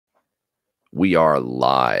We are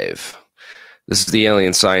live. This is the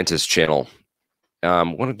Alien Scientist channel. I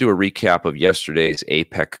want to do a recap of yesterday's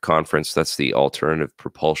APEC conference. That's the Alternative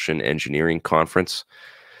Propulsion Engineering Conference.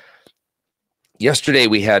 Yesterday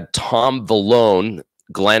we had Tom Vallone,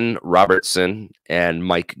 Glenn Robertson, and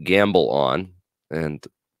Mike Gamble on, and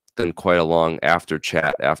then quite a long after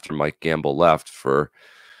chat after Mike Gamble left.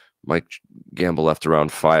 Mike Gamble left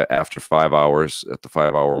around after 5 hours at the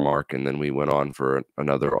 5-hour mark, and then we went on for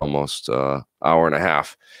another almost hour and a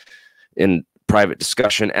half in private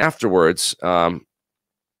discussion afterwards. And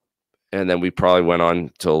then we probably went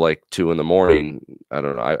on till like 2 in the morning. I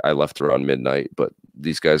don't know. I left around midnight, but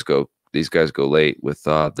these guys go late with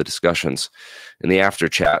the discussions and the after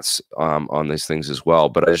chats on these things as well.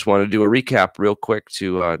 But I just want to do a recap real quick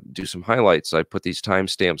to do some highlights. I put these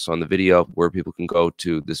timestamps on the video where people can go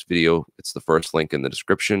to this video. It's the first link in the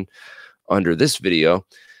description under this video,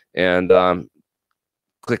 and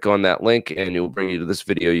click on that link and it will bring you to this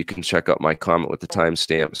video. You can check out my comment with the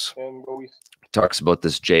timestamps. Talks about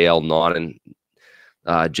this JL Naudin.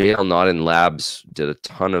 JL Naudin Labs did a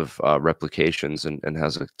ton of replications and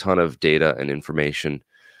has a ton of data and information,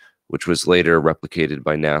 which was later replicated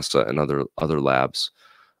by NASA and other labs.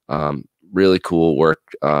 Really cool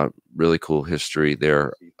work, really cool history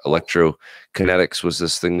there. Electro Kinetics was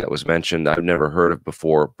this thing that was mentioned. I've never heard of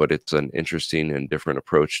before, but it's an interesting and different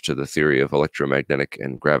approach to the theory of electromagnetic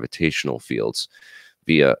and gravitational fields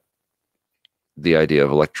via the idea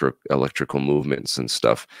of electrical movements and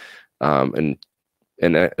stuff. And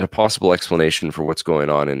a possible explanation for what's going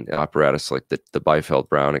on in apparatus like the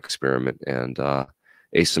Biefeld-Brown experiment and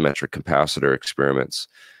asymmetric capacitor experiments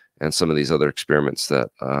and some of these other experiments that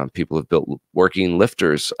people have built working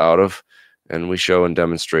lifters out of. And we show and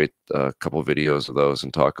demonstrate a couple of videos of those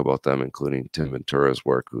and talk about them, including Tim Ventura's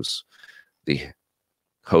work, who's the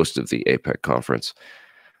host of the APEC conference.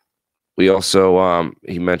 We also,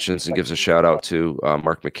 he mentions and gives a shout out to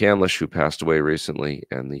Mark McCandlish, who passed away recently,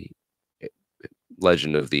 and the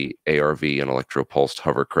legend of the ARV, an electro-pulsed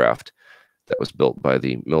hovercraft that was built by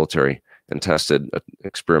the military and tested an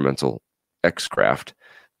experimental X-craft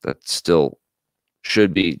that still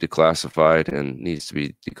should be declassified and needs to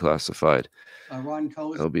be declassified.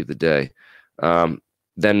 That'll be the day.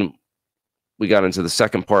 Then we got into the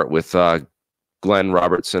second part with Glenn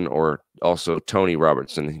Robertson, or also Tony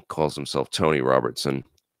Robertson. He calls himself Tony Robertson,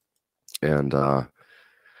 and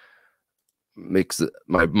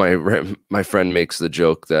my friend makes the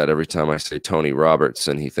joke that every time I say Tony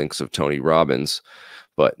Robertson, he thinks of Tony Robbins,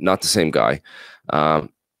 but not the same guy.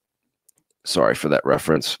 Sorry for that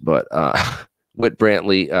reference, but Whit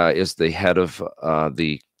Brantley is the head of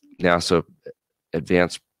the NASA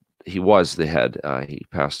Advanced. He was the head. He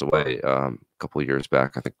passed away a couple of years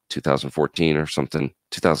back, I think 2014 or something,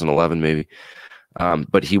 2011 maybe.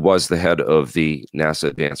 But he was the head of the NASA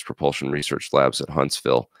Advanced Propulsion Research Labs at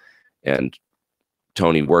Huntsville. And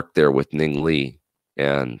Tony worked there with Ning Lee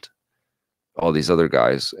and all these other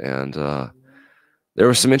guys. And there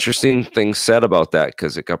were some interesting things said about that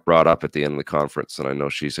because it got brought up at the end of the conference. And I know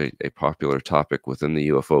she's a popular topic within the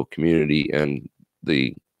UFO community, and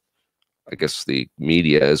I guess the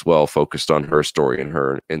media as well focused on her story and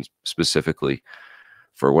her, and specifically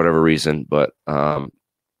for whatever reason. But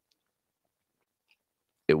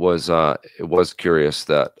it was curious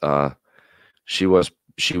that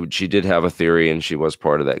she did have a theory, and she was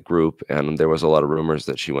part of that group, and there was a lot of rumors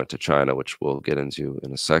that she went to China, which we'll get into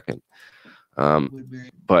in a second.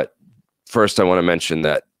 But first I want to mention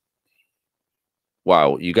that,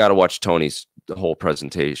 wow, you got to watch Tony's whole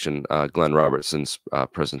presentation, Glenn Robertson's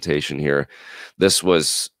presentation here. This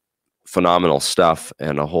was phenomenal stuff,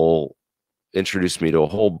 and introduced me to a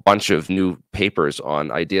whole bunch of new papers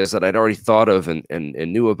on ideas that I'd already thought of and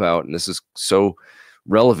knew about. And this is so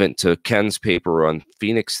relevant to Ken's paper on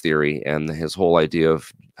Phoenix theory and his whole idea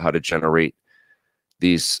of how to generate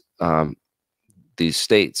these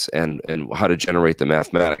states and how to generate the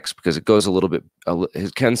mathematics, because it goes a little bit,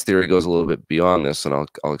 Ken's theory goes a little bit beyond this, and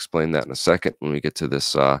I'll explain that in a second when we get to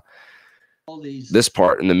this this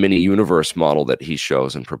part in the mini universe model that he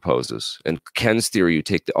shows and proposes. And Ken's theory, you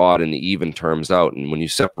take the odd and the even terms out, and when you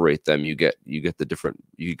separate them, you get the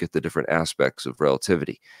different aspects of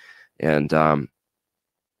relativity and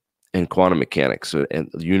quantum mechanics, and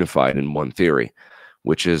unified in one theory,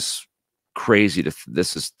 which is crazy to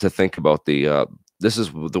think about. This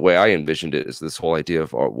is the way I envisioned it, is this whole idea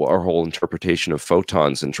of our whole interpretation of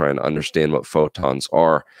photons and trying to understand what photons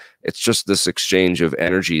are. It's just this exchange of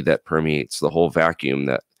energy that permeates the whole vacuum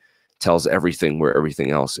that tells everything where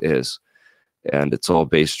everything else is. And it's all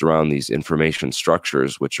based around these information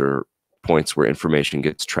structures, which are points where information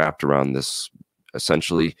gets trapped around this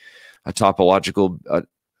essentially a topological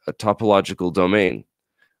domain,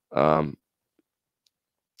 and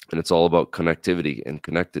it's all about connectivity and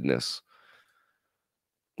connectedness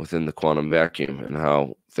within the quantum vacuum and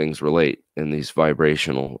how things relate in these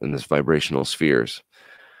vibrational spheres.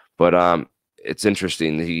 But it's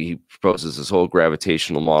interesting that he proposes this whole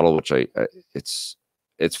gravitational model, which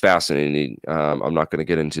it's fascinating. I'm not going to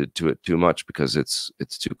get into it too much because it's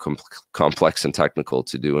too complex and technical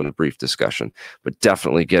to do in a brief discussion, but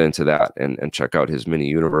definitely get into that and check out his mini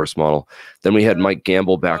universe model. Then we had Mike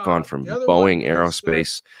Gamble back on from Boeing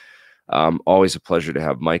Aerospace. Always a pleasure to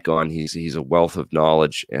have Mike on. He's a wealth of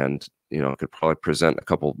knowledge, and could probably present a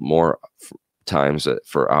couple more times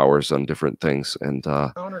for hours on different things and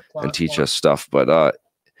teach us stuff. But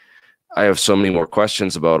I have so many more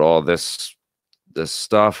questions about all this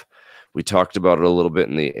stuff. We talked about it a little bit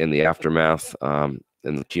in the aftermath,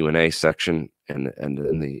 in the Q&A section, and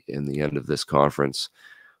in the end of this conference.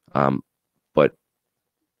 But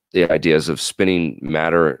the ideas of spinning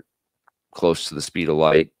matter close to the speed of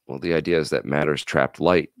light. Well, the idea is that matter's trapped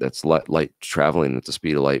light. That's light traveling at the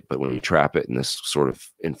speed of light. But when you trap it in this sort of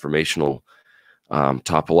informational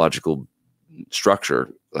topological structure,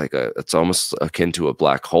 it's almost akin to a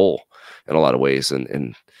black hole in a lot of ways.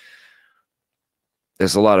 And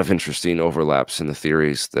there's a lot of interesting overlaps in the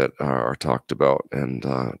theories that are talked about and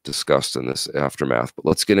discussed in this aftermath. But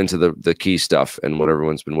let's get into the key stuff and what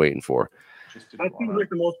everyone's been waiting for. I think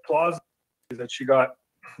the most plausible is that she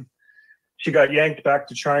got yanked back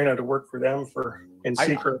to China to work for them in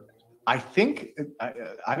secret. I think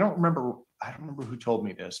I don't remember who told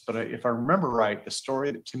me this, but if I remember right, the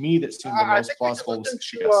story to me that seemed the most plausible was that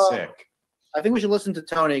she got sick. I think we should listen to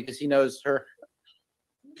Tony because he knows her.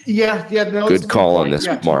 Yeah. No, good call on this,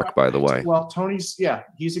 Mark. By the way, well, Tony's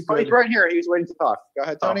he's a good. He's right here. He's waiting to talk. Go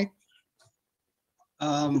ahead, Tony.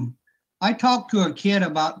 I talked to a kid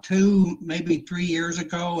about maybe 3 years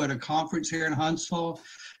ago at a conference here in Huntsville,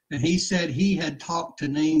 and he said he had talked to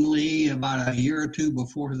Ning Lee about a year or two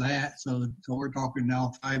before that. So we're talking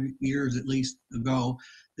now 5 years at least ago,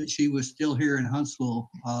 that she was still here in Huntsville,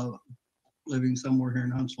 living somewhere here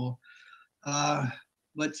in Huntsville.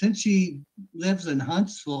 But since she lives in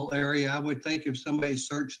Huntsville area, I would think if somebody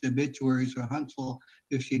searched the obituaries for Huntsville,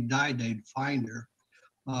 if she died, they'd find her.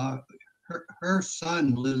 Her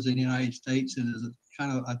son lives in the United States and is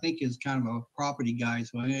I think is kind of a property guy.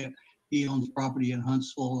 So he owns property in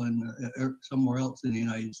Huntsville and somewhere else in the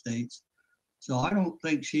United States. So I don't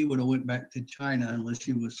think she would have went back to China unless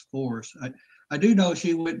she was forced. I do know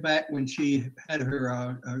she went back when she had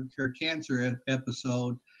her cancer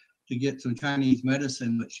episode to get some Chinese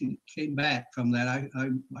medicine, but she came back from that. I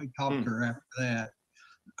talked to her after that.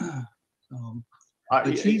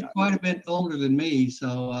 But she's quite a bit older than me,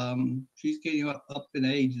 so she's getting up in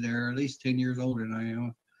age there, at least 10 years older than I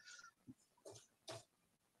am.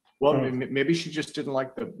 Well, maybe she just didn't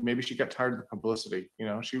like maybe she got tired of the publicity.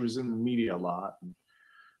 She was in the media a lot,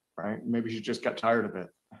 right? Maybe she just got tired of it.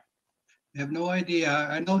 I have no idea.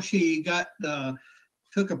 I know she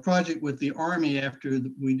took a project with the Army after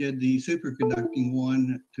we did the superconducting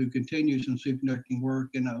one to continue some superconducting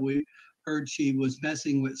work, and we heard she was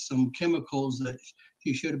messing with some chemicals that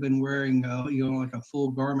she should have been wearing, like a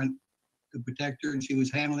full garment to protect her, and she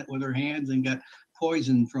was handling it with her hands and got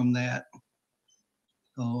poisoned from that.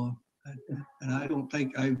 So, and I don't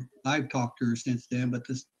think I've talked to her since then, but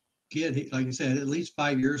this kid, like I said, at least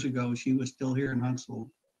 5 years ago, she was still here in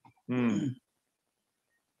Huntsville.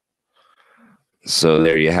 So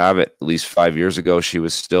there you have it. At least 5 years ago, she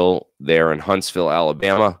was still there in Huntsville,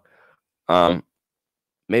 Alabama.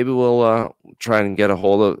 Maybe we'll try and get a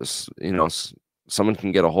hold of, someone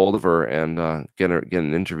can get a hold of her and get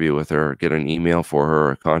an interview with her, get an email for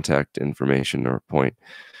her, or contact information or point.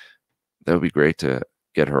 That would be great to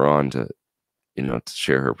get her on to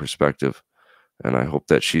share her perspective. And I hope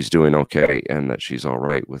that she's doing okay and that she's all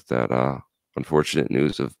right with that unfortunate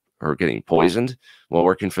news of her getting poisoned while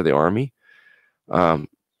working for the Army.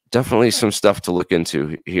 Definitely some stuff to look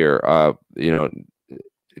into here.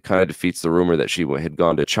 It kind of defeats the rumor that she had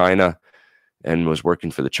gone to China and was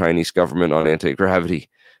working for the Chinese government on anti-gravity.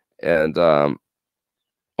 And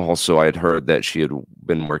also I had heard that she had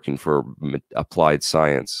been working for applied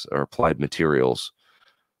science or applied materials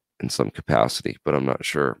in some capacity, but I'm not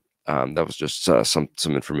sure. That was just some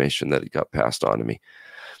information that got passed on to me.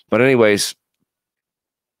 But anyways,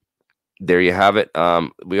 there you have it.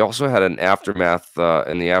 We also had an aftermath.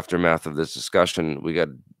 In the aftermath of this discussion, we got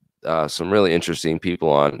some really interesting people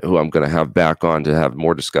on who I'm going to have back on to have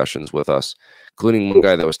more discussions with us, including one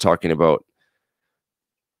guy that was talking about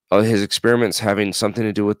his experiments having something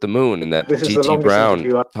to do with the moon, and that This is the T.T. longest Brown,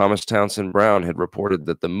 interview I've- Thomas Townsend Brown, had reported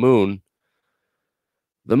that the moon,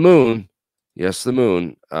 yes, the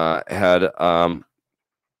moon,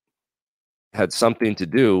 had something to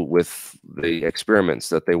do with the experiments,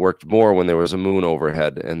 that they worked more when there was a moon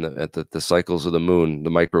overhead, and the cycles of the moon, the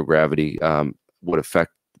microgravity, would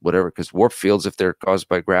affect whatever, because warp fields, if they're caused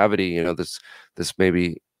by gravity, you know, this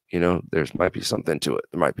maybe, you know, there's might be something to it.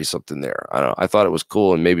 There might be something there. I don't know. I thought it was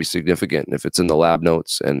cool and maybe significant. And if it's in the lab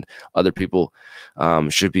notes, and other people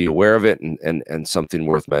should be aware of it, and something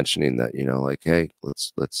worth mentioning, that, you know, like, hey,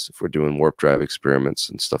 let's if we're doing warp drive experiments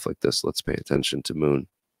and stuff like this, let's pay attention to moon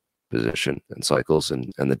position and cycles,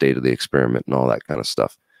 and the date of the experiment and all that kind of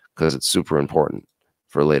stuff, because it's super important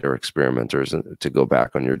for later experimenters to go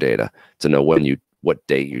back on your data to know what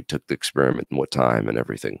date you took the experiment and what time and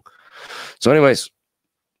everything. So anyways,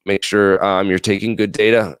 make sure you're taking good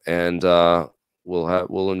data, and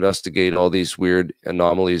we'll investigate all these weird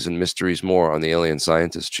anomalies and mysteries more on the Alien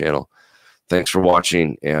Scientist channel. Thanks for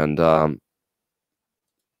watching, and I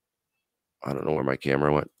don't know where my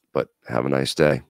camera went, but have a nice day.